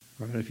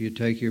All right, if you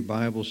take your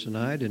Bibles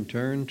tonight and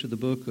turn to the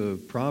book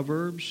of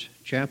Proverbs,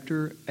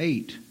 chapter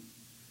 8.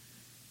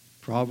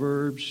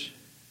 Proverbs,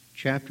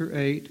 chapter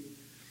 8.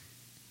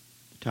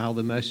 The title of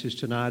the message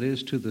tonight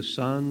is To the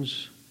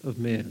Sons of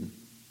Men.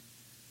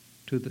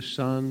 To the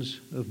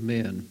Sons of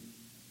Men.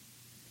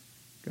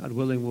 God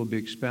willing, we'll be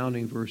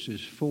expounding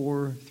verses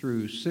 4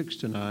 through 6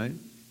 tonight.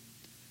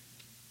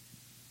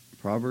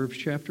 Proverbs,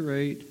 chapter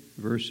 8,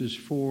 verses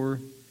 4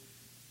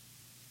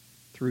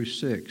 through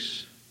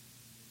 6.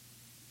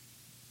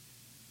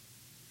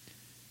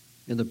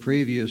 In the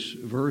previous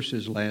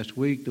verses last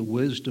week, the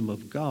wisdom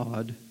of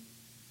God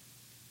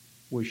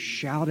was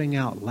shouting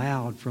out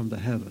loud from the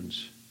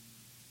heavens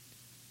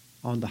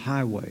on the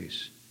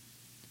highways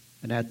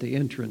and at the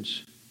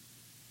entrance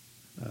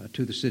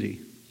to the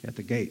city, at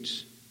the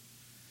gates.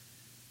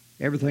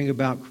 Everything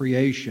about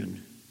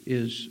creation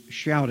is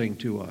shouting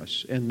to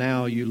us. And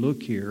now you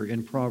look here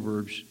in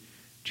Proverbs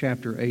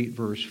chapter 8,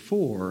 verse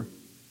 4,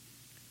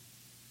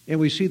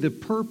 and we see the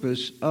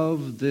purpose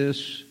of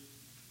this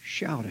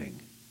shouting.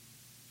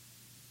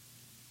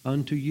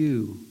 Unto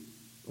you,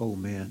 O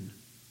men,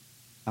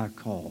 I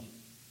call.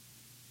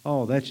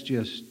 Oh, that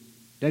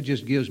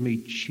just gives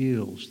me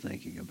chills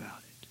thinking about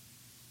it.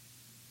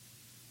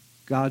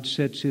 God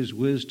sets His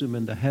wisdom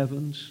in the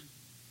heavens,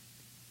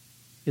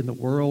 in the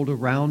world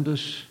around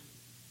us.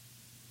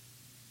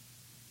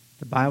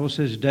 The Bible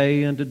says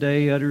day unto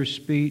day utters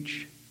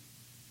speech.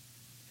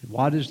 And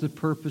what is the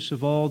purpose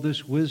of all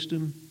this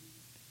wisdom?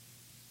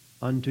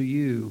 Unto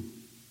you,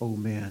 O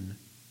men,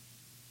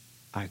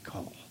 I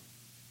call.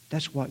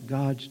 That's what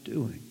God's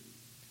doing.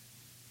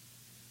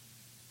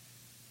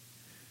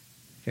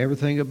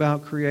 Everything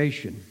about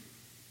creation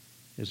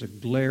is a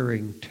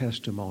glaring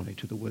testimony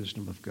to the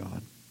wisdom of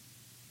God.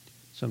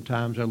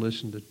 Sometimes I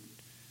listen to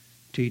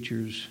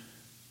teachers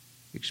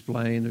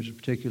explain. There's a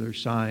particular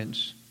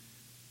scientist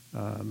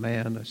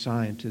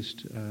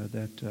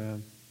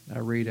that I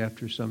read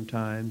after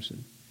sometimes,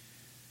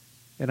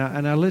 and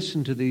I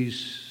listen to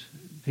these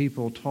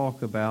people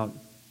talk about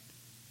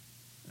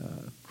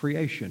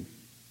creation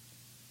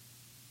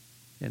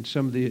and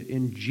some of the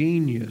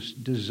ingenious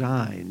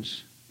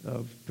designs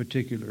of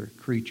particular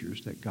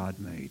creatures that God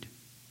made.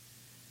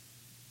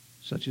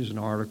 Such as an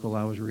article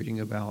I was reading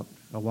about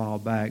a while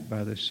back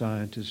by this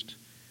scientist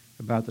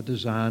about the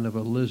design of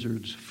a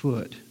lizard's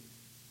foot.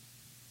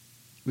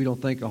 We don't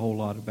think a whole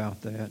lot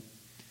about that.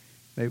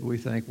 Maybe we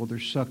think, well,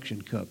 there's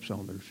suction cups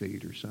on their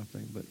feet or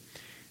something. But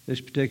this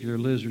particular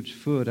lizard's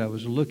foot, I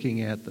was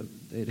looking at,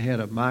 it had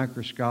a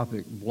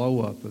microscopic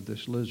blow-up of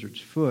this lizard's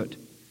foot.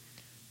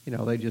 You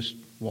know, they just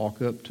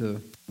walk up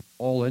to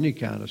any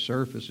kind of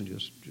surface and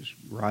just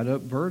right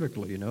up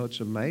vertically. You know, it's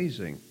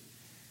amazing.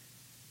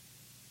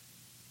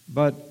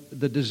 But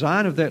the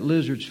design of that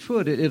lizard's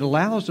foot, it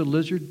allows the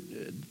lizard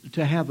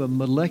to have a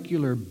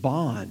molecular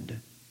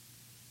bond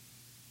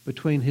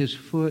between his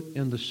foot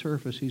and the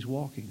surface he's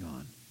walking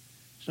on.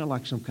 It's not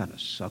like some kind of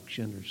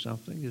suction or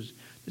something. It's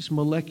this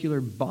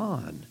molecular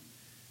bond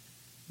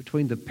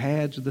between the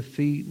pads of the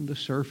feet and the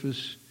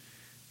surface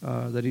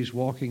that he's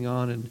walking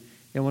on. And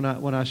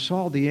when I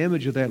saw the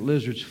image of that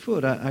lizard's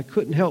foot, I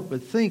couldn't help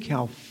but think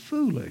how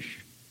foolish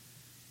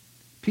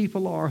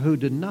people are who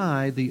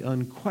deny the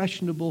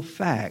unquestionable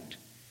fact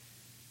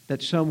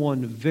that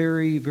someone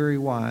very, very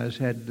wise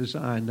had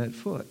designed that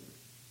foot.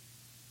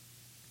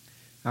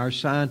 Our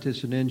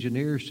scientists and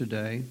engineers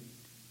today,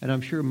 and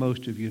I'm sure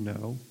most of you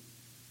know,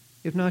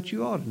 if not,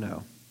 you ought to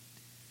know,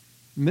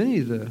 many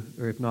of the,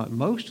 or if not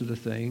most of the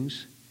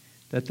things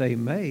that they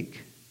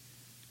make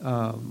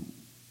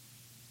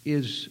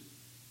is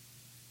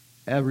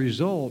a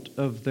result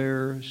of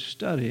their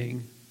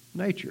studying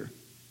nature.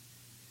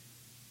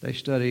 They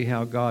study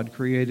how God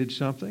created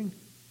something.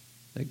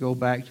 They go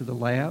back to the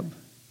lab.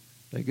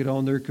 They get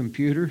on their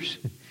computers.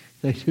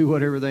 They do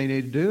whatever they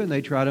need to do, and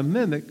they try to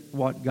mimic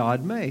what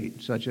God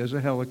made, such as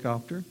a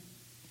helicopter,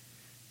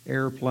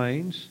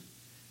 airplanes,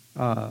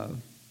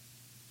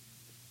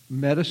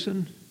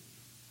 medicine,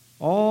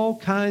 all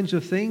kinds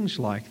of things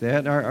like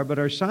that. But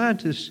our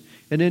scientists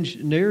and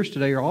engineers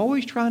today are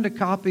always trying to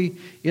copy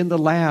in the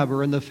lab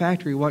or in the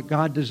factory what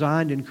God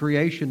designed in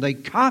creation. They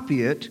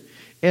copy it,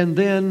 and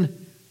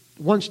then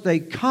once they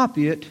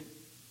copy it,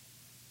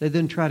 they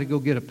then try to go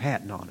get a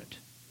patent on it.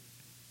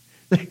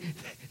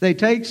 They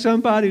take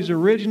somebody's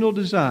original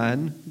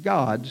design,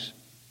 God's,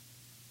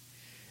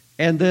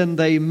 and then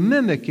they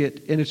mimic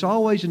it, and it's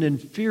always an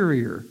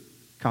inferior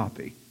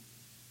copy.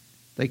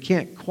 They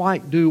can't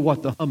quite do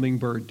what the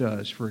hummingbird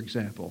does, for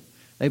example.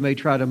 They may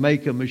try to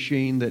make a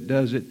machine that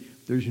does it.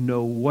 There's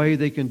no way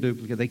they can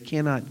duplicate. They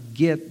cannot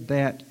get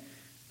that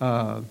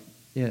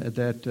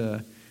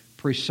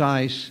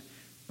precise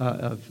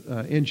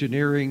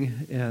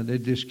engineering, and they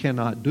just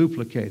cannot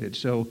duplicate it.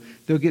 So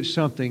they'll get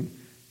something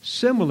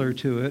similar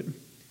to it,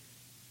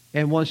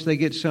 and once they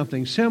get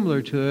something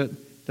similar to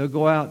it, they'll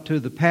go out to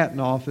the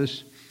patent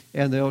office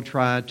and they'll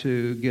try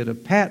to get a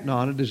patent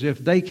on it as if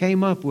they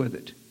came up with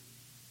it.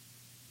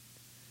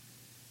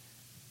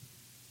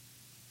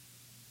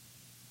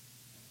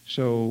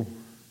 So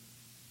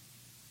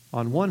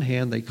On one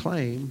hand, they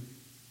claim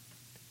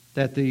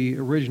that the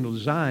original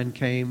design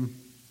came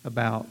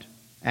about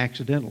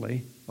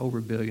accidentally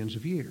over billions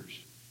of years.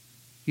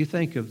 You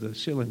think of the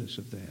silliness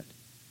of that.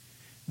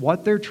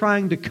 What they're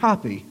trying to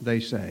copy, they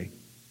say,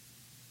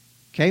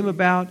 came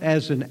about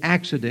as an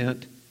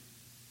accident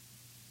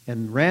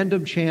and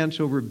random chance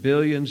over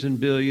billions and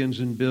billions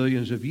and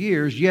billions of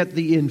years, yet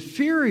the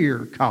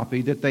inferior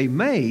copy that they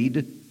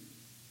made,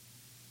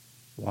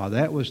 wow,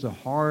 that was the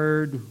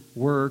hard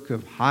work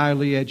of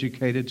highly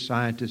educated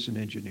scientists and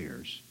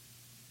engineers.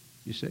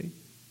 You see?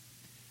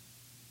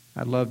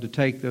 I'd love to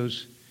take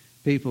those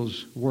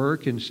people's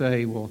work and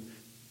say, well,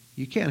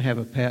 you can't have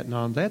a patent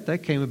on that. That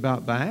came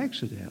about by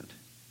accident.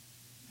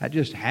 That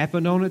just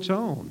happened on its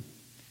own.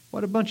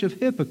 What a bunch of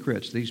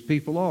hypocrites these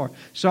people are.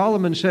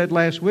 Solomon said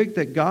last week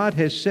that God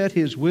has set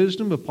His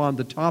wisdom upon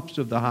the tops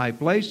of the high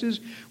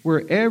places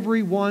where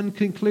everyone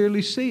can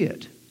clearly see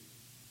it.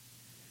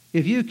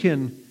 If you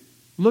can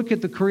look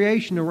at the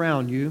creation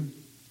around you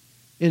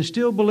and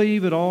still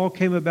believe it all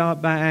came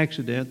about by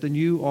accident, then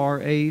you are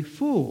a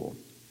fool.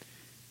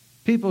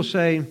 People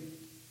say,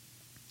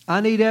 I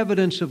need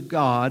evidence of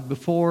God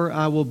before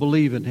I will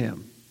believe in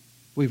Him.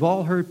 We've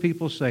all heard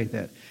people say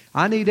that.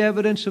 I need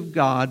evidence of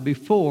God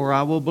before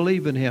I will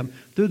believe in Him.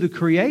 Through the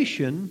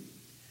creation,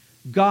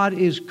 God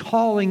is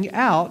calling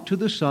out to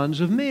the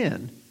sons of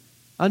men.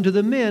 Unto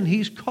the men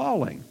He's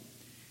calling.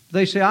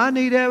 They say, I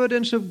need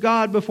evidence of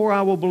God before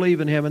I will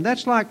believe in Him. And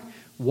that's like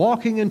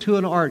walking into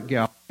an art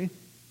gallery.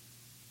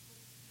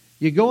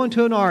 You go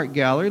into an art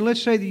gallery, and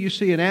let's say that you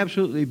see an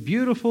absolutely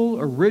beautiful,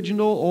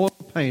 original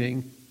oil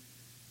painting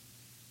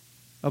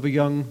of a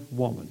young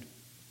woman.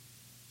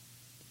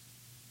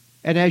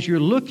 And as you're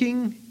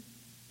looking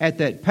at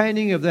that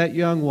painting of that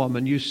young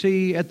woman, you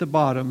see at the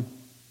bottom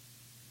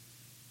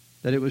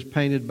that it was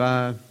painted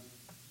by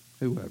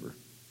whoever,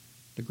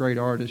 the great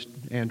artist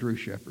Andrew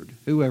Shepard,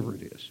 whoever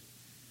it is.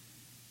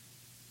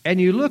 And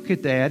you look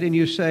at that and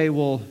you say,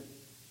 well,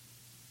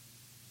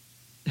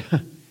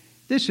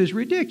 this is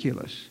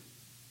ridiculous.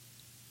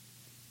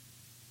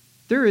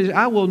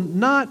 I will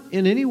not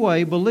in any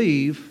way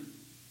believe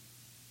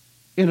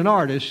in an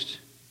artist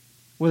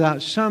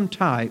without some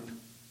type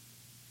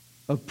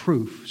of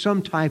proof,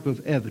 some type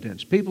of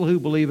evidence. People who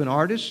believe in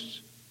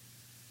artists,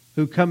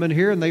 who come in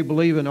here and they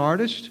believe in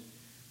artists,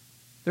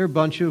 they're a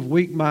bunch of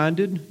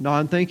weak-minded,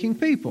 non-thinking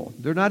people.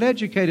 They're not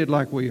educated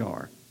like we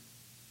are.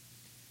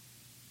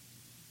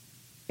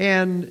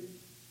 And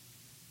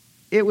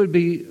it would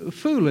be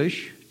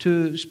foolish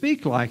to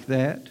speak like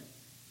that,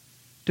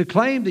 to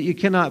claim that you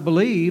cannot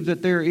believe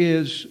that there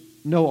is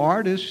no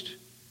artist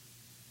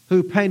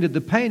who painted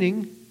the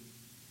painting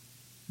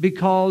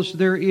because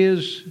there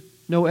is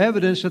no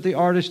evidence that the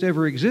artist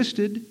ever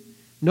existed.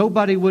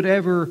 Nobody would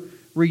ever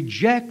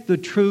reject the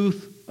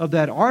truth of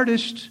that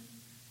artist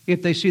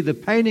if they see the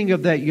painting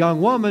of that young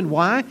woman.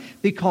 Why?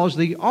 Because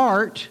the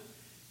art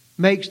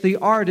makes the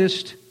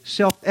artist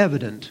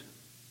self-evident.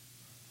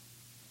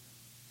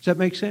 Does that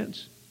make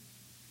sense?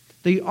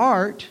 The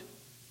art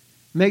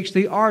makes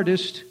the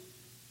artist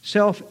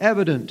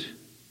self-evident.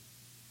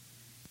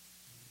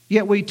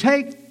 Yet we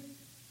take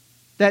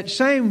that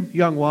same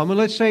young woman,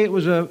 let's say it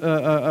was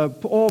a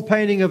oil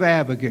painting of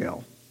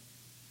Abigail,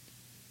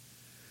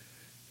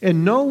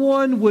 and no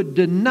one would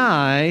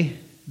deny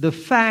the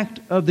fact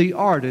of the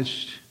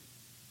artist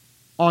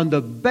on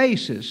the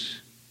basis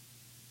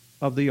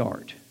of the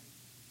art.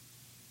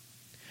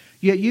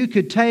 Yet you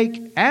could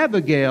take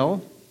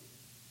Abigail,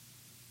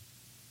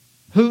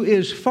 who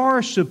is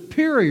far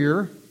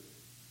superior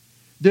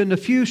than the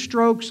few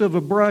strokes of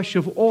a brush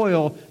of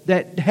oil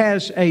that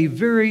has a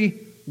very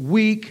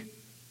weak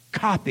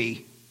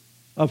copy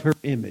of her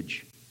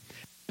image.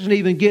 Doesn't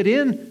even get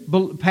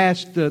in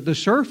past the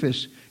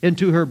surface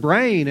into her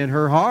brain and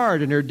her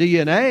heart and her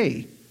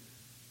DNA.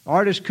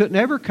 Artists couldn't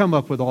ever come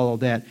up with all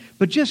of that.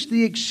 But just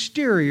the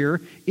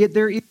exterior,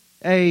 there is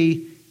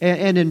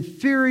an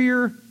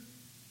inferior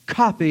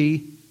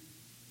copy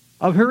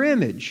of her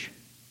image.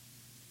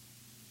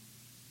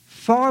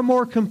 Far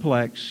more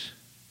complex,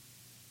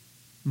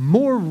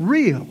 more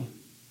real,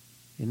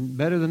 and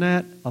better than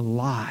that,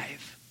 alive.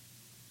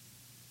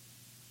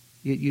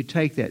 Yet you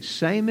take that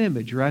same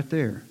image right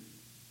there,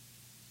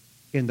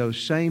 and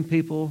those same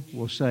people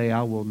will say,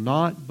 I will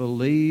not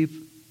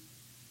believe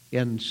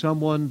in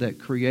someone that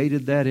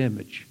created that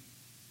image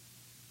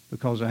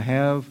because I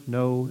have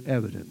no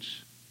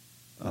evidence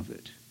of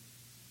it.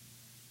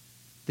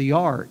 The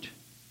art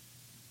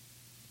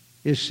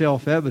is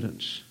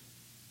self-evidence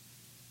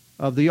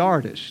of the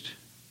artist.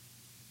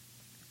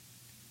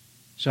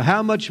 So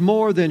how much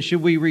more then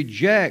should we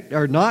reject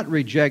or not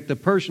reject the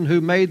person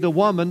who made the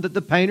woman that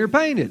the painter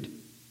painted?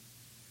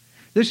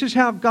 This is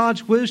how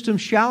God's wisdom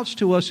shouts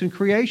to us in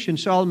creation.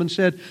 Solomon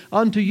said,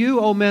 unto you,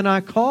 O men,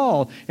 I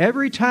call.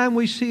 Every time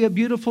we see a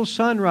beautiful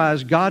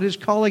sunrise, God is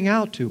calling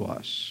out to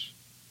us.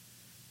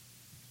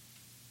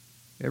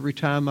 Every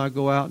time I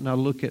go out and I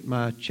look at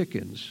my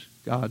chickens,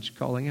 God's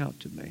calling out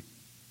to me.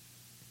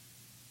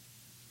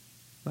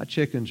 My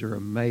chickens are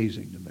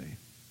amazing to me.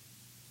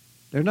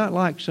 They're not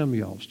like some of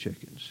y'all's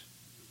chickens.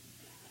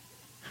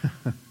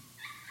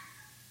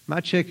 My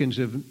chickens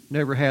have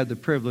never had the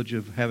privilege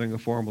of having a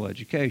formal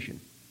education.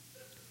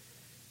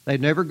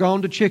 They've never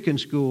gone to chicken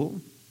school.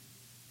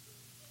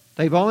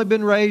 They've only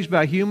been raised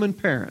by human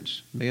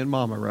parents, me and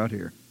Mama right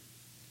here.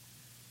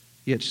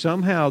 Yet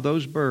somehow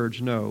those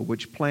birds know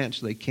which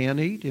plants they can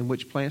eat and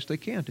which plants they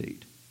can't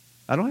eat.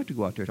 I don't have to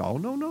go out there. Oh,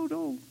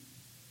 no.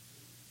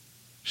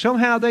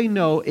 Somehow they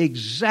know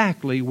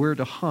exactly where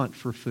to hunt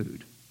for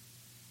food.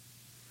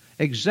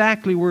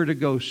 Exactly where to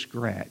go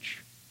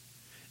scratch.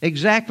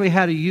 Exactly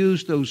how to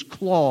use those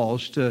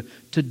claws to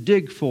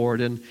dig for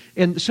it.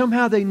 And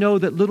somehow they know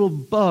that little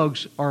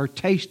bugs are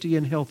tasty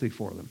and healthy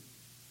for them.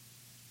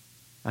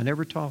 I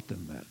never taught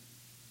them that.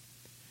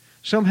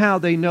 Somehow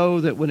they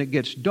know that when it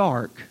gets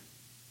dark,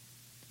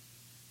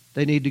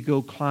 they need to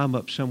go climb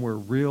up somewhere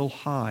real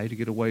high to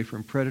get away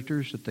from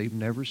predators that they've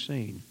never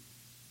seen.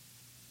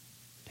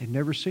 They've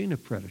never seen a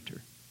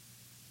predator,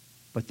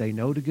 but they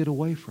know to get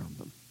away from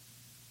them,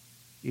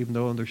 even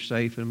though they're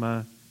safe in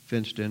my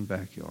fenced-in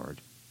backyard.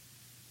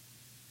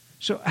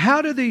 So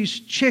how do these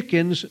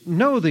chickens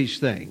know these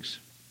things?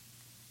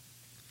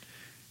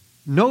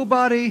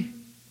 Nobody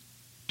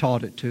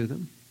taught it to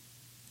them.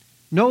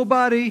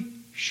 Nobody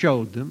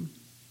showed them.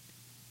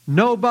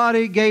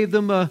 Nobody gave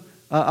them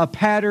a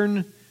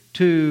pattern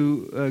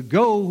to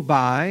go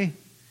by.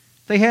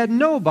 They had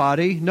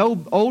nobody,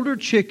 no older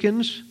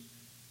chickens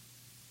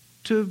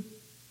to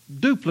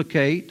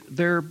duplicate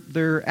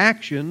their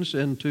actions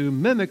and to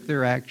mimic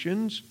their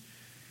actions.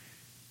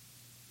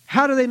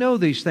 How do they know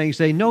these things?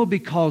 They know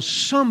because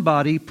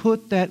somebody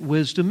put that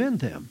wisdom in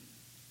them.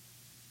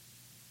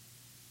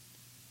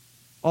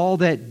 All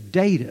that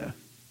data,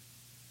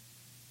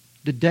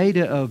 the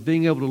data of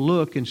being able to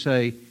look and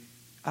say,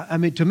 I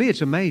mean, to me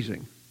it's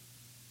amazing.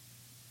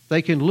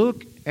 They can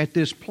look at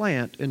this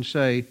plant and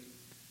say,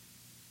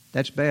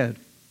 that's bad.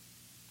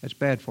 That's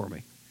bad for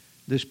me.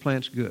 This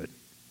plant's good.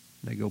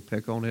 And they go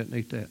pick on it and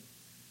eat that.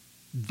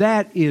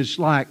 That is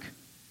like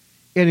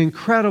an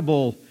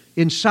incredible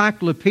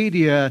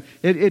encyclopedia.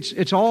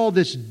 It's all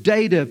this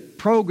data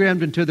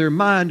programmed into their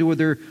mind where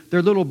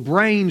their little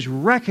brains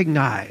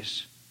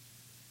recognize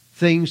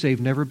things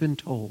they've never been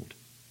told.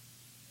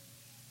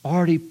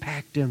 Already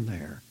packed in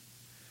there.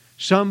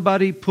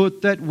 Somebody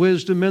put that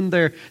wisdom in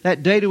there.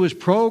 That data was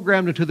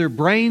programmed into their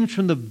brains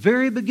from the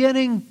very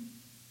beginning.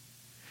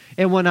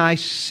 And when I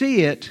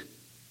see it,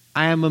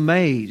 I am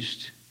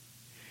amazed.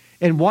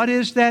 And what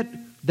is that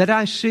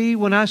I see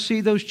when I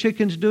see those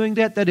chickens doing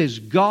that? That is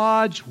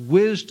God's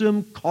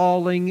wisdom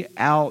calling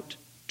out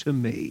to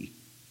me.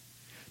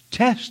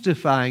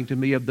 Testifying to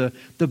me of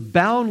the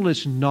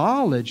boundless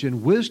knowledge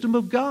and wisdom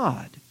of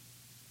God.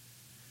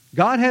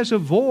 God has a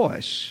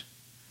voice,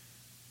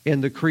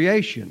 and the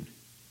creation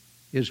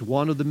is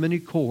one of the many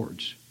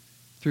chords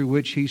through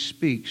which He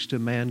speaks to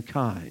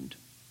mankind.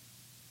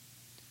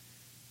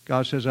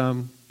 God says,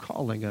 I'm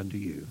calling unto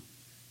you.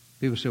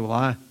 People say, well,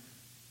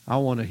 I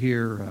want to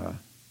hear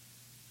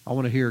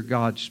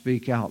God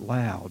speak out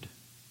loud.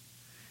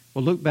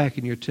 Well, look back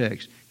in your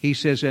text. He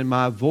says, and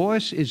my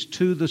voice is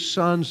to the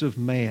sons of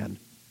man.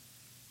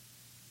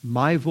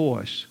 My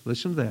voice,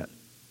 listen to that.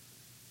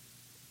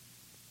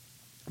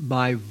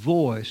 My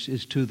voice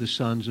is to the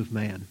sons of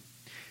man.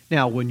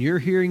 Now, when you're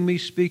hearing me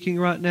speaking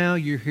right now,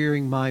 you're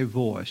hearing my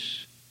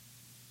voice.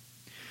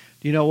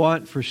 Do you know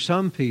what? For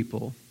some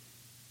people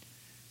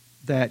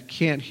that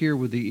can't hear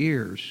with the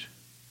ears,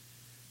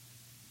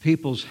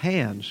 people's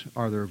hands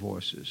are their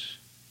voices.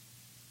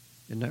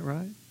 Isn't that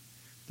right?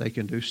 They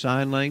can do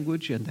sign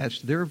language, and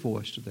that's their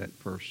voice to that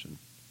person.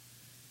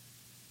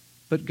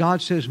 But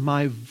God says,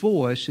 my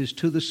voice is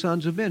to the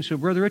sons of men. So,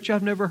 Brother Rich,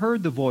 I've never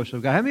heard the voice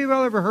of God. How many of you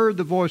have ever heard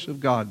the voice of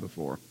God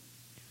before?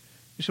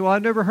 You say, well,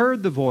 I've never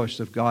heard the voice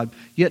of God.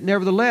 Yet,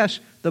 nevertheless,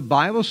 the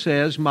Bible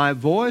says, my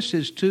voice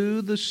is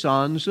to the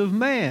sons of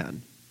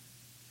man.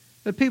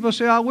 But people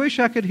say, I wish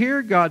I could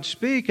hear God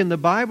speak. And the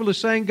Bible is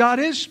saying, God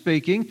is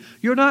speaking.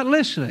 You're not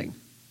listening.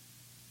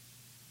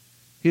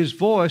 His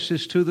voice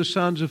is to the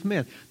sons of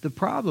men. The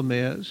problem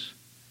is,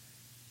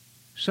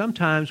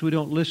 sometimes we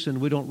don't listen.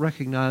 We don't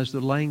recognize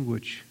the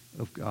language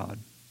of God.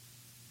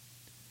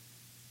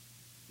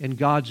 And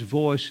God's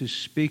voice is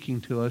speaking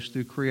to us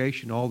through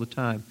creation all the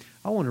time.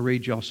 I want to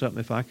read y'all something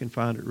if I can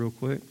find it real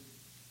quick.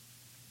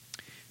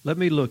 Let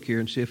me look here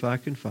and see if I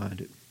can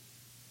find it.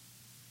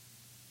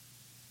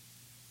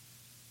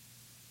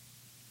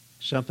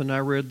 Something I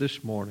read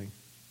this morning.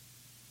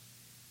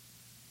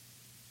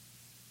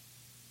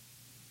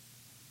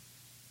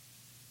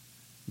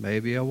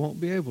 Maybe I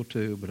won't be able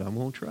to, but I'm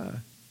going to try.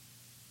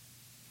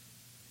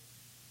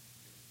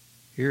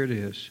 Here it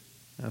is.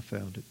 I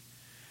found it.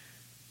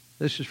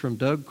 This is from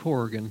Doug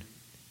Corrigan.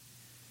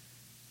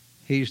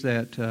 He's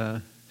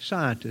that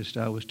scientist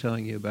I was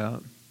telling you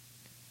about.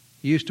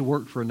 He used to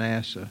work for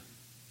NASA.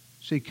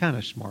 See, kind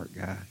of smart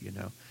guy, you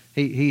know.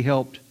 He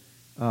helped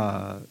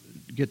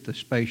get the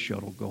space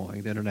shuttle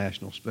going, the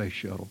International Space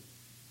Shuttle.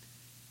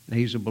 And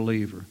he's a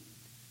believer.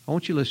 I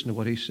want you to listen to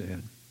what he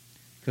said,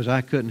 because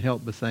I couldn't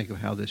help but think of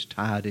how this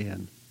tied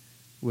in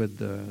with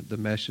the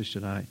message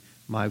tonight.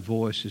 My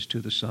voice is to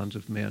the sons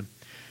of men.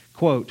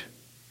 Quote,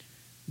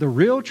 "The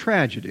real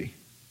tragedy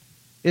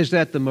is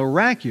that the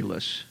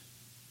miraculous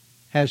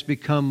has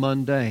become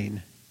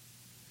mundane.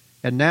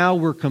 And now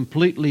we're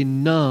completely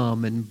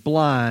numb and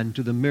blind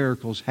to the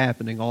miracles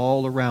happening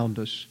all around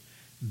us,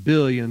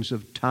 billions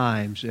of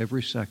times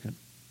every second.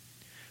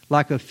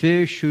 Like a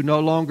fish who no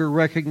longer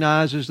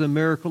recognizes the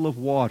miracle of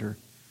water,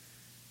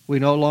 we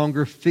no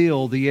longer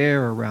feel the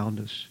air around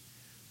us,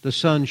 the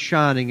sun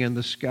shining in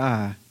the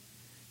sky,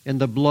 and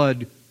the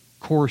blood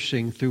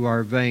coursing through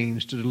our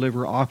veins to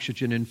deliver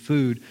oxygen and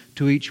food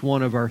to each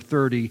one of our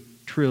 30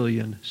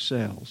 trillion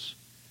cells.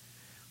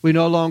 We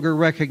no longer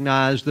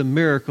recognize the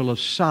miracle of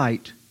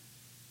sight,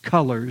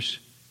 colors,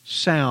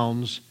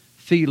 sounds,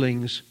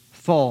 feelings,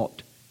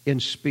 thought,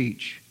 and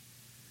speech.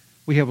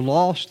 We have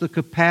lost the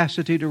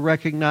capacity to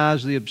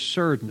recognize the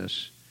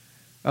absurdness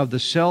of the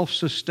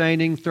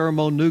self-sustaining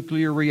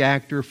thermonuclear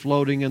reactor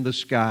floating in the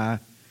sky,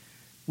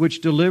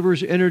 which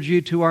delivers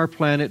energy to our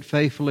planet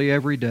faithfully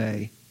every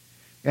day,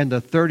 and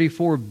the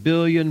 34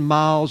 billion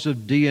miles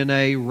of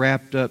DNA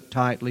wrapped up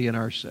tightly in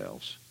our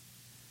cells.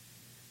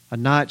 A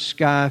night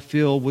sky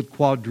filled with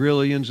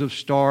quadrillions of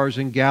stars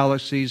and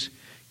galaxies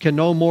can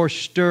no more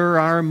stir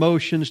our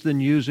emotions than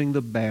using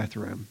the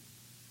bathroom.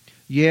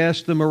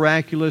 Yes, the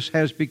miraculous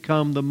has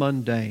become the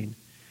mundane.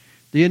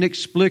 The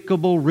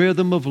inexplicable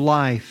rhythm of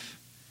life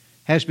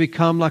has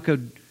become like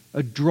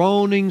a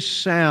droning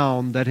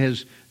sound that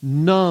has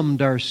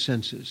numbed our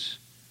senses.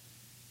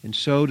 And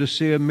so to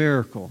see a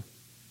miracle,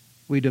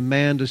 we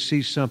demand to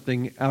see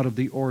something out of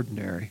the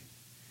ordinary.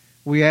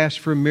 We ask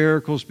for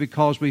miracles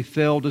because we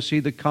fail to see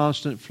the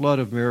constant flood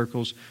of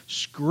miracles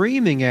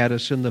screaming at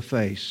us in the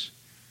face.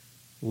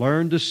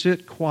 Learn to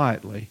sit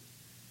quietly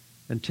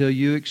until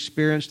you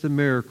experience the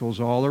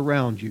miracles all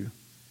around you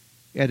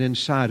and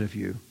inside of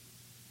you.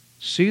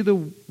 See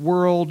the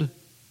world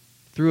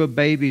through a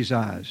baby's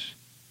eyes,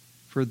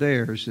 for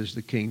theirs is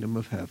the kingdom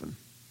of heaven.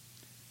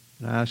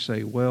 And I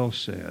say, well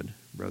said,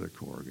 Brother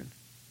Corrigan.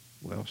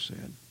 Well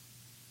said.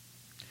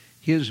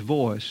 His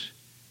voice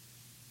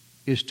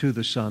is to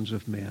the sons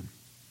of men.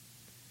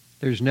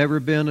 There's never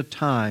been a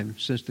time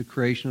since the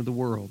creation of the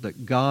world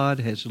that God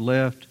has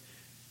left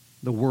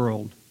the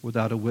world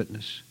without a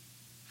witness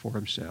for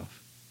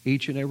Himself.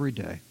 Each and every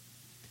day,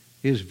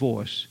 His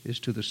voice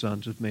is to the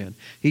sons of men.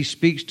 He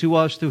speaks to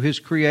us through His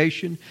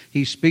creation.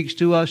 He speaks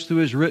to us through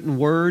His written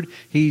word.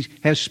 He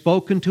has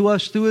spoken to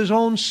us through His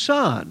own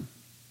Son.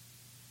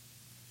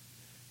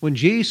 When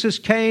Jesus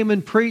came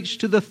and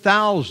preached to the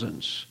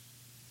thousands,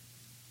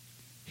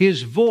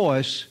 His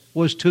voice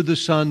was to the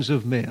sons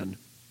of men.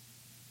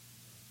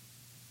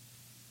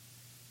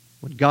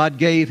 When God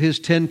gave His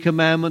 10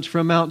 commandments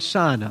from Mount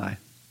Sinai,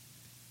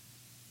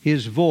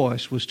 His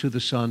voice was to the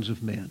sons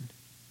of men.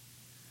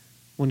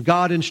 When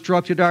God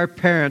instructed our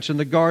parents in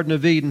the Garden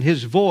of Eden,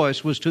 His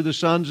voice was to the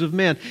sons of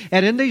men.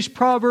 And in these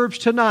Proverbs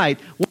tonight,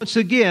 once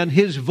again,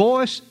 His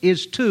voice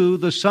is to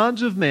the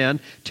sons of men,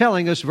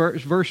 telling us,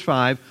 verse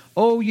 5,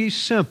 O ye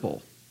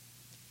simple,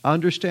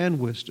 understand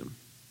wisdom.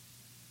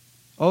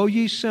 O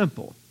ye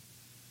simple,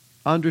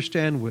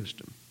 understand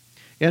wisdom.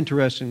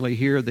 Interestingly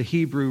here, the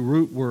Hebrew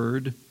root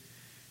word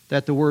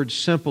that the word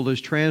simple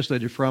is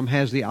translated from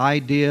has the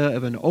idea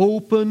of an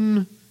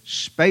open,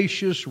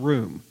 spacious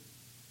room.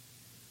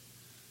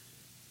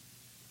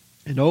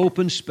 An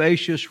open,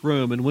 spacious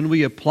room. And when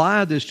we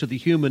apply this to the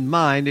human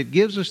mind, it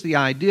gives us the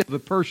idea of a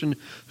person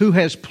who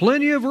has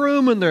plenty of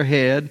room in their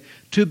head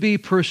to be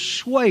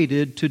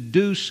persuaded to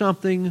do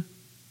something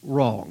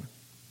wrong.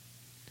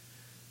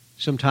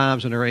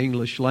 Sometimes in our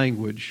English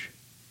language,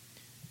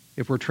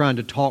 if we're trying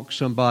to talk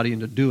somebody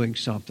into doing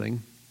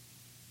something,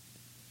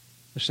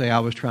 let's say I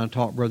was trying to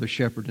talk Brother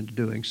Shepherd into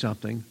doing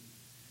something,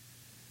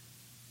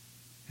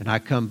 and I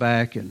come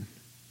back and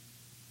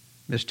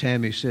Miss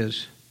Tammy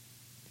says,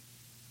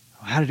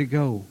 how did it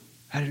go?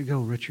 How did it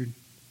go, Richard?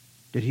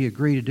 Did he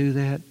agree to do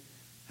that?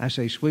 I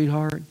say,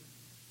 sweetheart,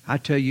 I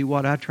tell you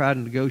what, I tried to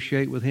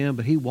negotiate with him,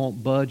 but he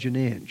won't budge an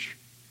inch.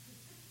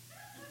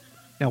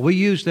 Now, we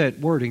use that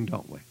wording,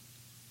 don't we?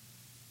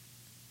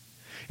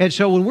 And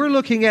so when we're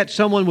looking at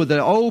someone with an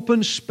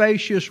open,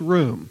 spacious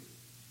room,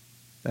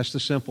 that's the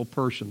simple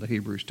person the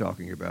Hebrew's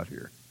talking about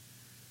here.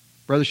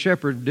 Brother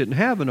Shepherd didn't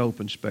have an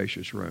open,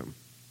 spacious room.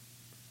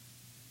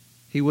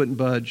 He wouldn't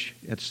budge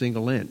at a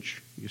single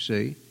inch, you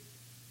see.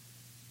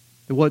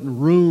 There wasn't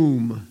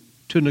room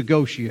to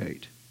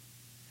negotiate.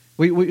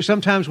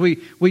 Sometimes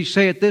we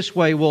say it this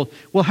way, well,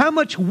 how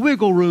much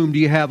wiggle room do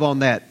you have on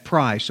that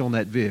price on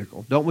that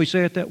vehicle? Don't we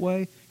say it that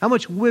way? How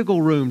much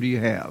wiggle room do you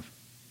have?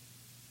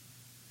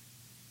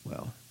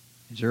 Well,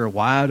 is there a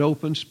wide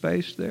open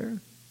space there?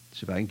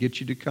 See if I can get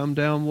you to come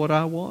down what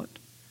I want.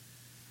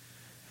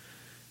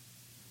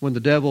 When the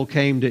devil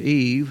came to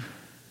Eve,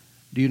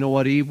 do you know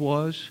what Eve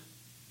was?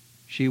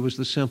 She was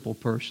the simple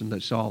person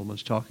that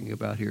Solomon's talking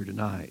about here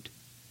tonight.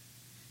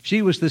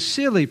 She was the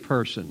silly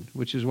person,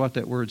 which is what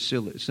that word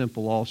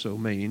simple also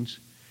means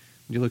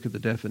when you look at the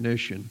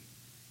definition.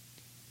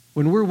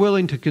 When we're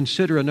willing to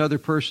consider another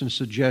person's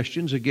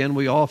suggestions, again,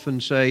 we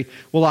often say,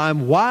 well,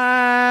 I'm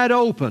wide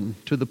open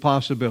to the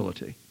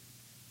possibility.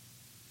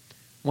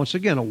 Once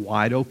again, a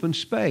wide open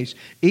space.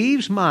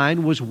 Eve's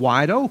mind was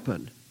wide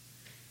open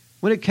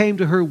when it came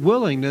to her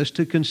willingness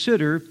to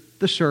consider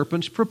the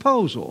serpent's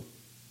proposal.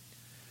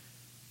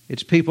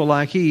 It's people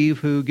like Eve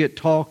who get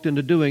talked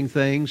into doing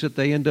things that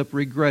they end up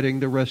regretting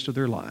the rest of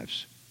their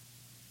lives.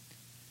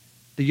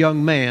 The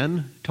young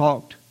man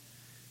talked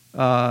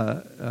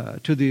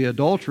to the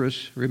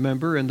adulteress,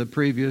 remember, in the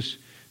previous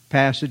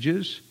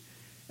passages.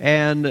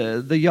 And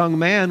the young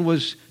man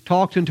was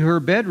talked into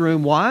her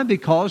bedroom. Why?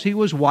 Because he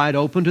was wide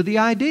open to the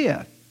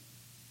idea.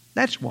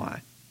 That's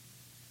why.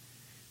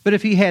 But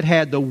if he had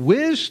had the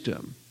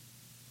wisdom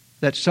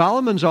that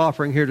Solomon's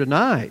offering here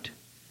tonight,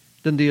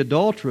 then the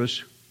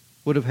adulteress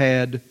would have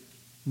had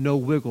no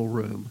wiggle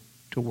room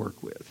to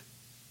work with.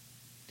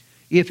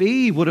 If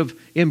Eve would have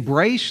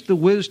embraced the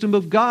wisdom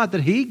of God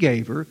that He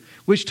gave her,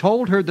 which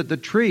told her that the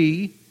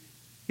tree,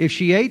 if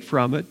she ate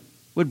from it,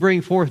 would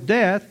bring forth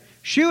death,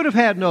 she would have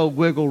had no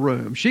wiggle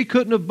room. She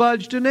couldn't have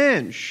budged an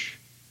inch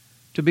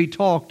to be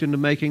talked into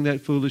making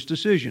that foolish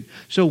decision.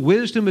 So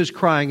wisdom is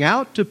crying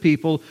out to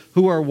people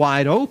who are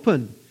wide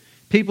open,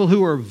 people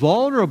who are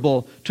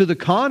vulnerable to the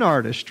con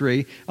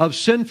artistry of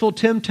sinful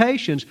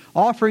temptations,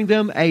 offering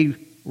them a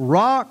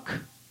rock,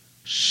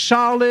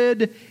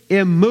 solid,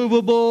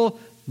 immovable,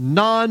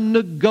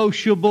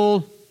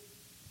 non-negotiable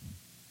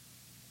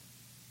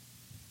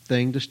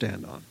thing to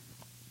stand on.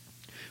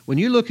 When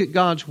you look at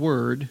God's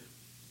Word,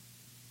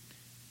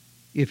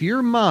 if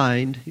your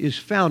mind is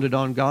founded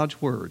on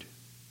God's Word,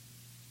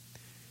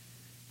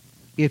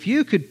 if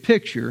you could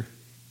picture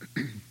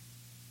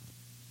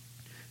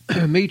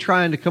me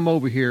trying to come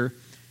over here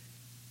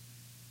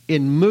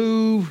and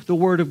move the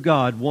Word of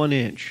God 1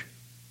 inch,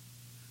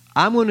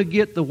 I'm going to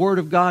get the Word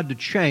of God to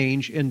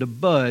change and to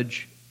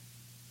budge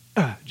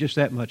just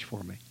that much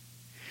for me.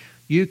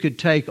 You could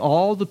take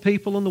all the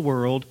people in the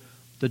world,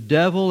 the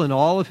devil and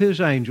all of his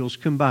angels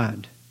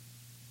combined,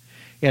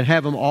 and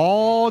have them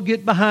all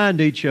get behind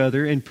each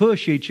other and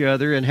push each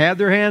other and have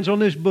their hands on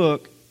this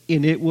book,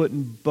 and it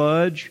wouldn't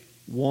budge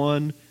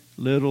one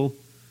little,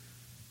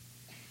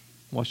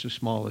 what's the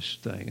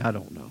smallest thing? I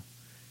don't know.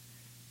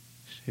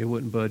 It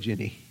wouldn't budge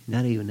any,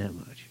 not even that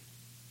much.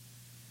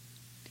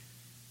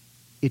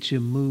 It's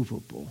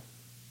immovable.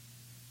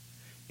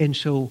 And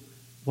so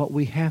what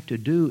we have to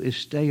do is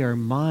stay our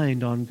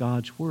mind on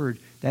God's Word.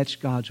 That's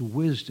God's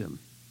wisdom.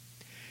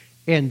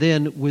 And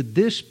then with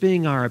this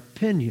being our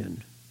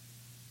opinion,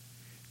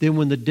 then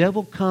when the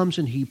devil comes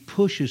and he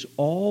pushes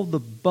all the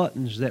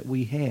buttons that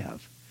we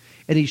have,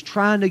 and he's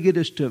trying to get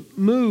us to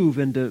move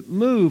and to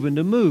move and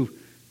to move,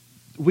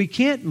 we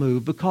can't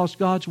move because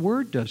God's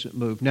Word doesn't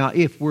move. Now,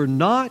 if we're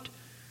not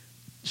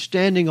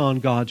standing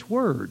on God's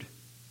Word,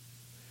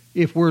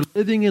 if we're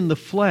living in the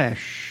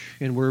flesh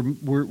and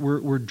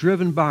we're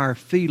driven by our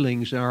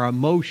feelings and our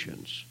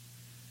emotions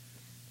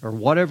or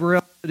whatever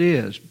else it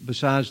is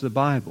besides the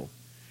Bible,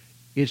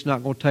 it's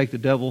not going to take the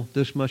devil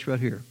this much right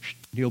here.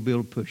 He'll be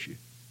able to push you,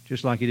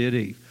 just like he did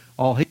Eve.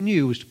 All he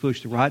knew was to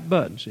push the right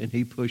buttons, and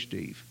he pushed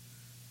Eve.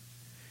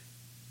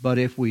 But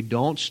if we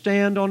don't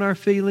stand on our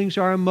feelings,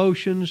 our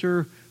emotions,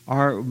 or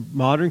our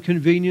modern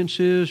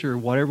conveniences, or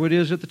whatever it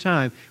is at the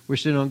time, we're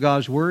sitting on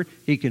God's Word,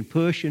 He can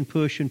push and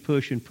push and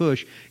push and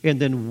push.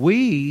 And then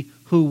we,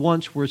 who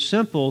once were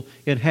simple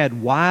and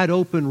had wide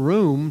open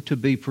room to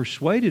be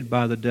persuaded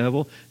by the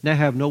devil, now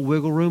have no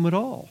wiggle room at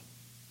all.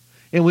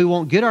 And we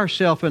won't get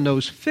ourselves in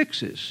those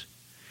fixes.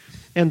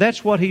 And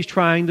that's what he's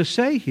trying to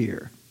say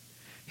here.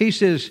 He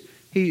says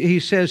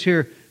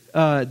here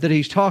that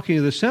he's talking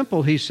to the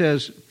simple. He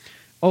says,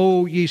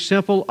 "O ye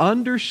simple,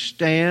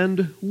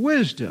 understand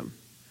wisdom."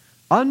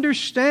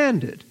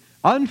 Understand it.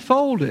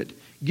 Unfold it.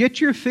 Get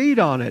your feet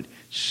on it.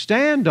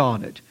 Stand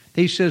on it.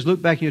 He says,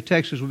 look back in your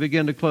text as we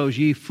begin to close.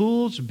 Ye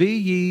fools, be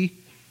ye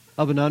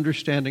of an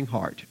understanding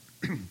heart.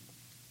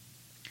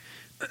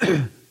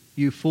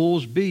 You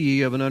fools, be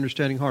ye of an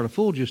understanding heart. A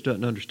fool just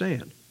doesn't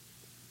understand.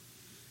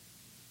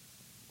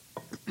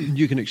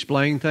 You can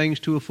explain things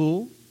to a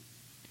fool.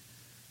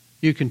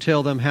 You can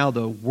tell them how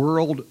the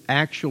world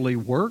actually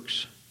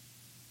works.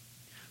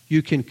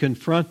 You can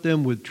confront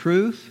them with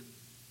truth,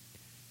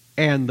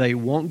 and they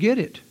won't get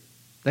it.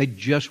 They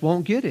just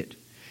won't get it.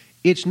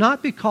 It's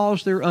not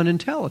because they're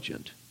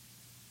unintelligent.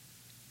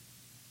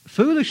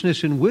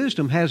 Foolishness and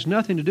wisdom has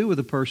nothing to do with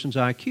a person's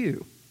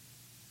IQ.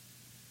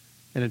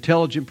 An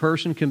intelligent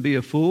person can be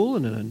a fool,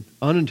 and an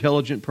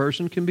unintelligent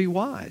person can be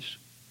wise.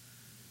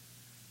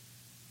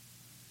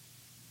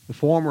 The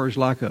former is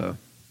like a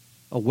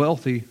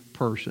wealthy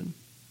person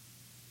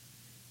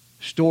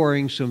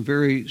storing some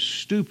very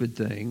stupid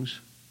things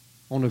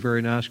on a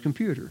very nice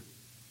computer.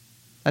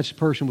 That's a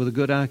person with a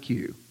good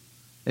IQ.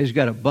 They've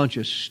got a bunch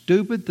of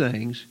stupid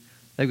things.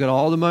 They've got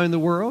all the money in the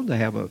world. They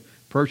have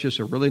purchase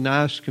a really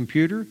nice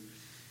computer,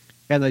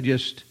 and they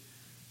just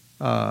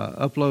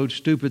upload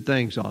stupid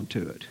things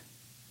onto it.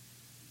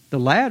 The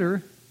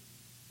latter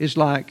is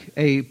like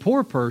a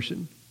poor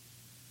person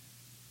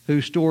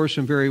who stores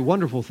some very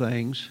wonderful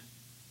things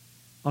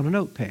on a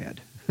notepad,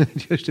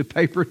 just a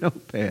paper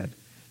notepad,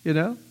 you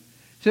know.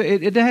 So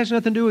it has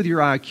nothing to do with your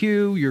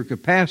IQ, your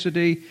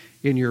capacity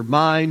in your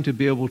mind to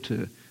be able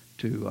to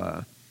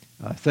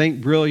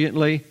think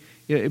brilliantly.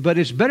 But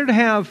it's better to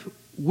have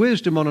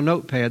wisdom on a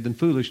notepad than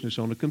foolishness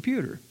on a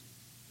computer.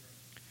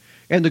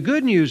 And the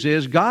good news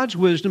is God's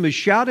wisdom is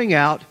shouting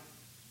out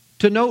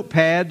to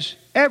notepads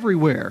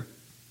everywhere.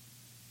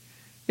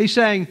 He's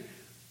saying,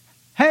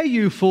 hey,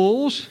 you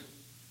fools.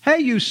 Hey,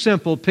 you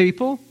simple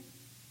people.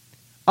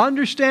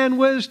 Understand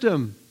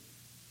wisdom.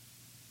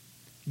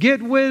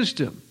 Get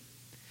wisdom.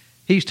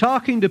 He's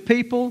talking to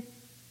people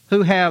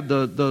who have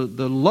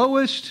the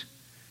lowest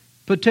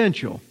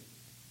potential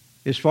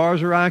as far as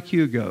their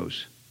IQ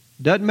goes.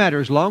 Doesn't matter.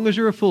 As long as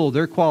they're a fool,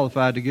 they're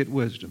qualified to get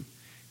wisdom.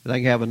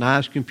 They can have a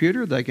nice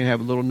computer. They can have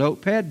a little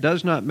notepad.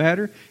 Does not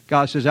matter.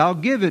 God says, I'll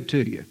give it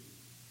to you.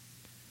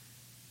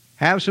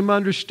 Have some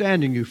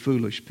understanding, you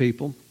foolish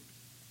people.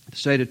 The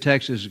state of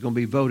Texas is going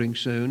to be voting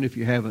soon, if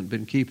you haven't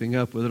been keeping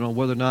up with it, on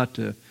whether or not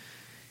to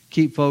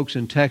keep folks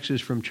in Texas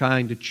from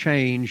trying to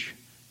change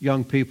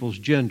young people's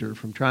gender,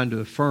 from trying to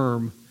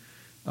affirm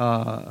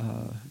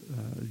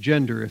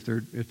gender if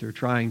they're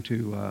trying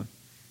to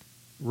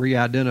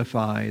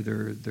re-identify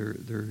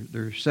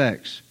their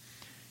sex.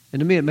 And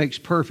to me, it makes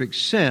perfect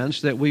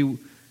sense that we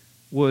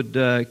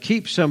would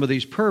keep some of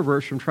these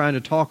perverts from trying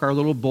to talk our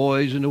little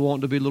boys into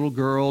wanting to be little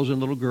girls and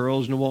little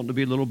girls into wanting to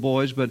be little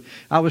boys. But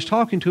I was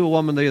talking to a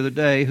woman the other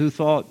day who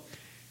thought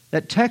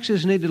that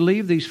Texas needed to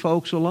leave these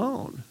folks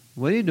alone.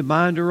 We need to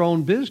mind our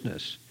own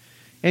business.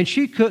 And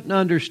she couldn't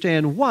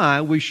understand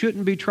why we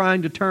shouldn't be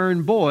trying to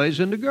turn boys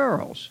into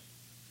girls.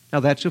 Now,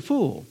 that's a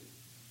fool.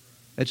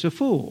 That's a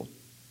fool.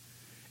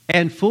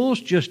 And fools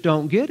just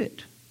don't get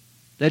it.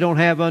 They don't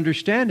have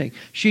understanding.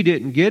 She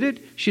didn't get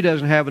it. She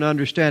doesn't have an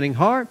understanding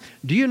heart.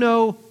 Do you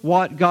know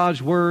what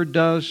God's Word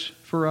does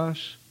for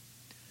us?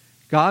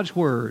 God's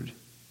Word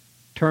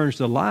turns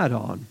the light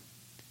on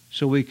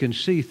so we can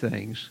see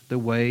things the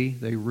way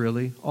they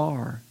really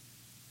are.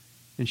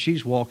 And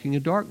she's walking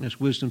in darkness.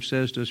 Wisdom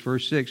says to us,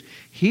 verse 6,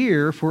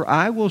 hear, for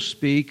I will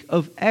speak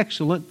of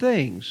excellent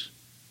things.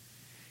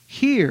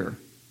 Hear,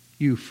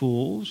 you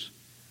fools.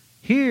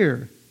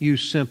 Hear, you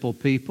simple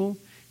people.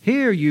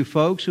 Hear, you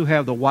folks who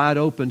have the wide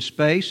open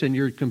space and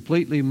you're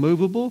completely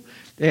movable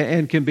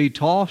and can be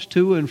tossed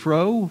to and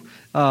fro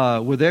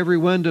with every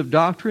wind of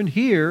doctrine.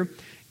 Hear,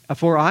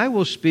 for I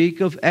will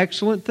speak of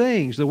excellent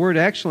things. The word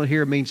excellent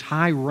here means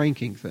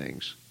high-ranking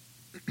things.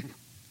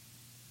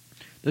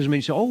 Doesn't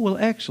mean, oh, well,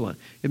 excellent.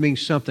 It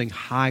means something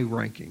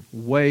high-ranking,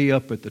 way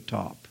up at the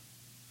top.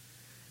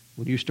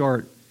 When you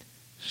start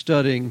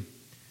studying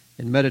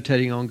and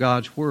meditating on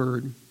God's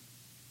Word,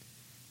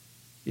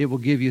 it will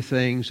give you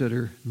things that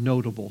are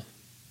notable,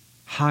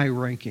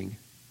 high-ranking,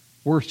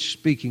 worth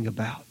speaking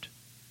about.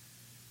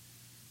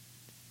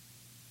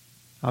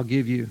 I'll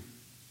give you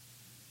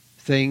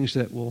things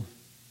that will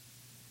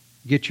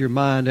get your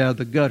mind out of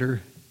the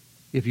gutter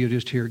if you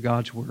just hear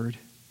God's Word.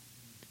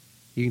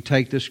 You can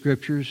take the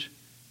Scriptures,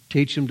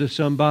 teach them to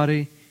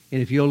somebody,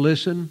 and if you'll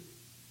listen,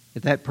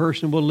 if that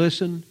person will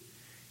listen,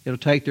 it'll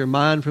take their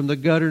mind from the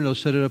gutter and it'll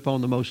set it up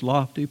on the most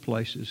lofty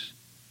places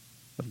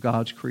of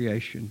God's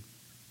creation.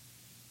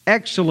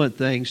 Excellent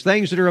things,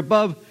 things that are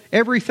above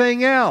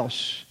everything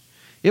else.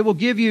 It will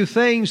give you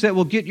things that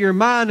will get your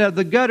mind out of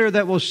the gutter,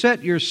 that will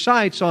set your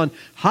sights on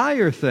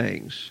higher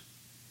things.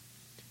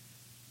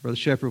 Brother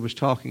Shepherd was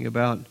talking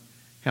about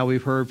how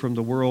we've heard from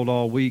the world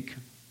all week.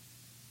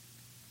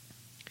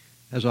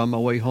 As on my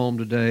way home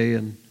today,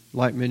 and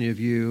like many of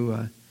you,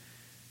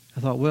 I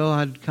thought, well,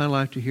 I'd kind of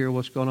like to hear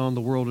what's going on in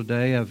the world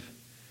today.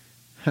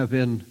 I've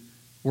been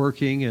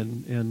working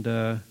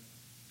and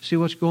see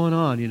what's going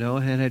on. You know,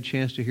 I hadn't had a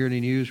chance to hear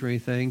any news or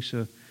anything,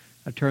 so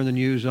I turned the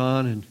news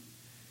on, and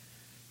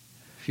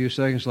a few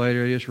seconds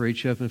later, I just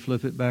reach up and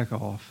flip it back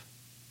off.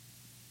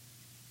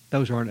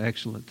 Those aren't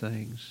excellent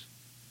things.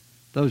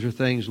 Those are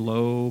things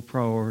low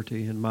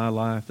priority in my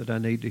life that I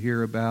need to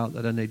hear about,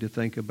 that I need to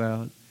think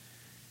about.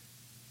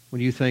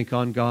 When you think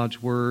on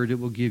God's Word, it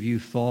will give you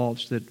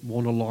thoughts that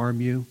won't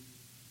alarm you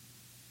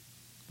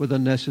with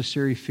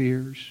unnecessary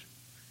fears.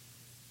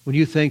 When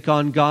you think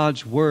on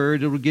God's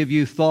Word, it will give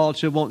you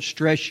thoughts that won't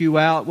stress you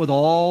out with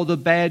all the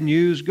bad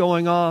news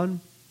going on.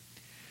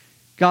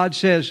 God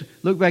says,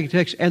 look back at the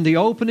text, and the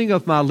opening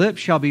of my lips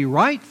shall be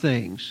right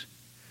things.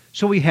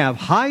 So we have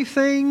high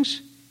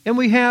things and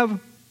we have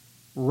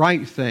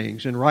right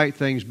things. And right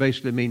things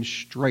basically means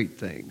straight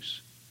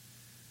things.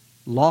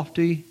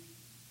 Lofty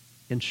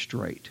and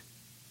straight.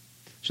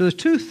 So there's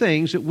two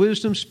things that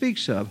wisdom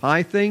speaks of,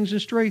 high things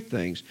and straight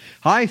things.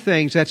 High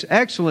things, that's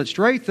excellent.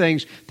 Straight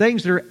things,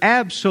 things that are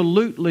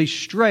absolutely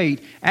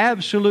straight,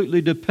 absolutely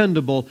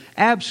dependable,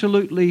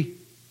 absolutely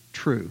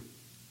true.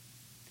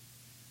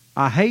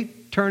 I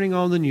hate turning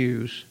on the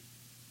news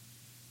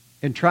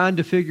and trying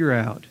to figure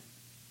out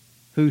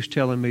who's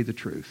telling me the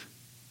truth.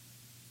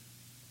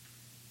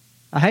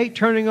 I hate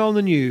turning on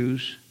the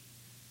news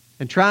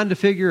and trying to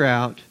figure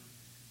out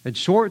and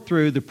sort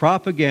through the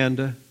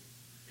propaganda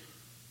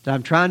that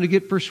I'm trying to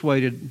get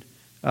persuaded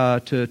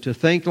to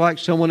think like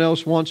someone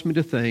else wants me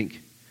to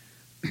think.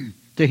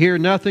 to hear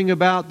nothing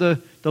about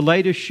the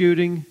latest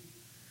shooting,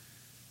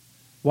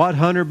 what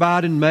Hunter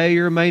Biden may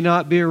or may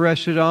not be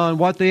arrested on,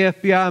 what the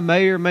FBI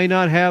may or may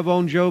not have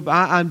on Joe.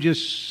 I'm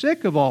just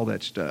sick of all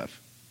that stuff.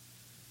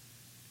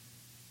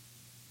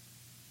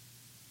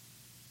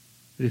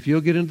 But if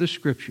you'll get into the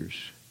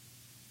Scriptures,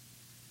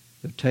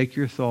 they'll take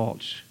your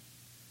thoughts,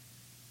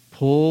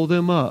 pull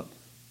them up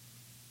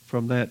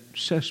from that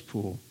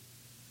cesspool,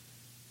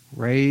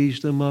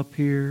 raise them up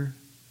here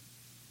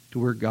to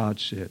where God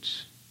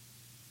sits,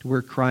 to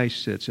where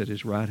Christ sits at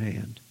His right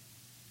hand,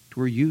 to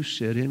where you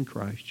sit in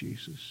Christ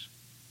Jesus.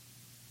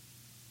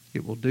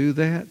 It will do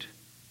that.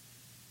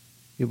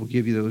 It will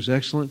give you those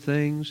excellent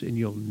things, and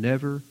you'll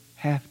never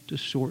have to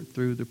sort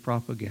through the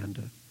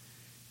propaganda.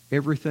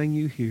 Everything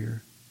you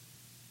hear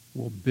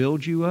will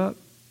build you up,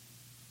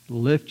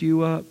 lift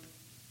you up,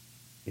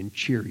 and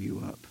cheer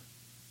you up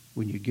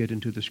when you get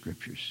into the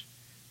Scriptures.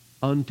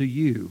 Unto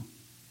you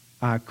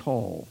I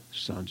call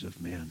sons of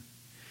men.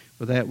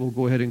 With that, we'll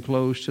go ahead and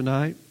close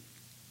tonight.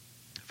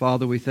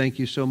 Father, we thank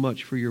you so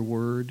much for your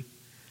word.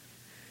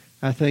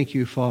 I thank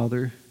you,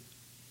 Father,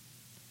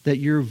 that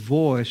your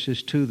voice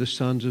is to the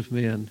sons of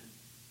men.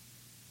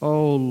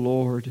 Oh,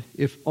 Lord,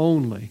 if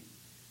only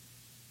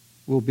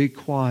we'll be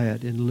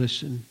quiet and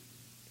listen.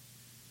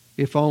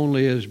 If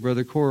only, as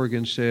Brother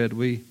Corrigan said,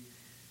 we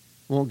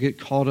won't get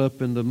caught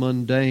up in the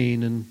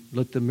mundane and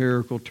let the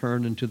miracle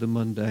turn into the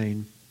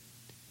mundane.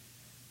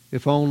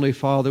 If only,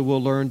 Father,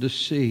 we'll learn to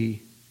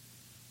see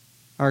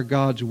our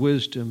God's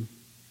wisdom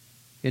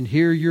and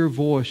hear your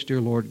voice,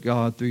 dear Lord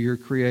God, through your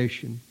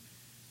creation,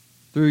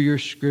 through your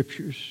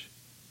Scriptures,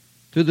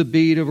 through the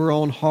beat of our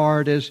own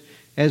heart,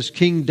 as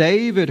King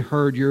David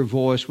heard your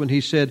voice when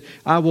he said,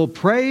 I will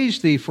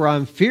praise thee, for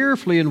I'm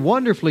fearfully and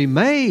wonderfully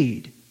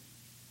made.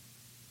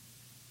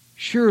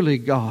 Surely,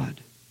 God,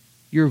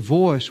 your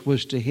voice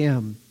was to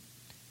him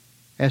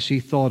as he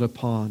thought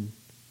upon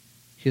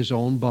his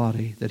own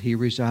body that he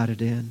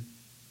resided in.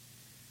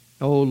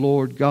 Oh,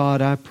 Lord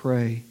God, I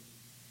pray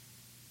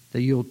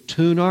that you'll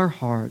tune our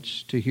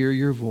hearts to hear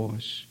your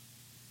voice,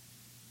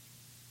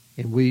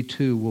 and we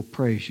too will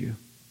praise you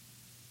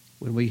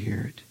when we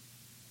hear it.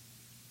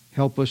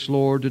 Help us,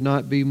 Lord, to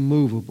not be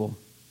movable.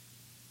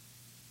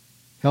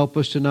 Help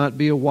us to not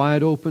be a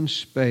wide open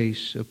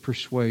space of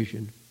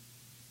persuasion,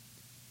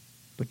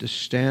 but to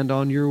stand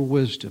on your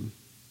wisdom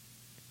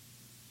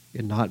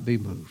and not be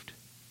moved.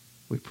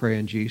 We pray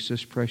in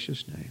Jesus'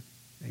 precious name.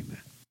 Amen.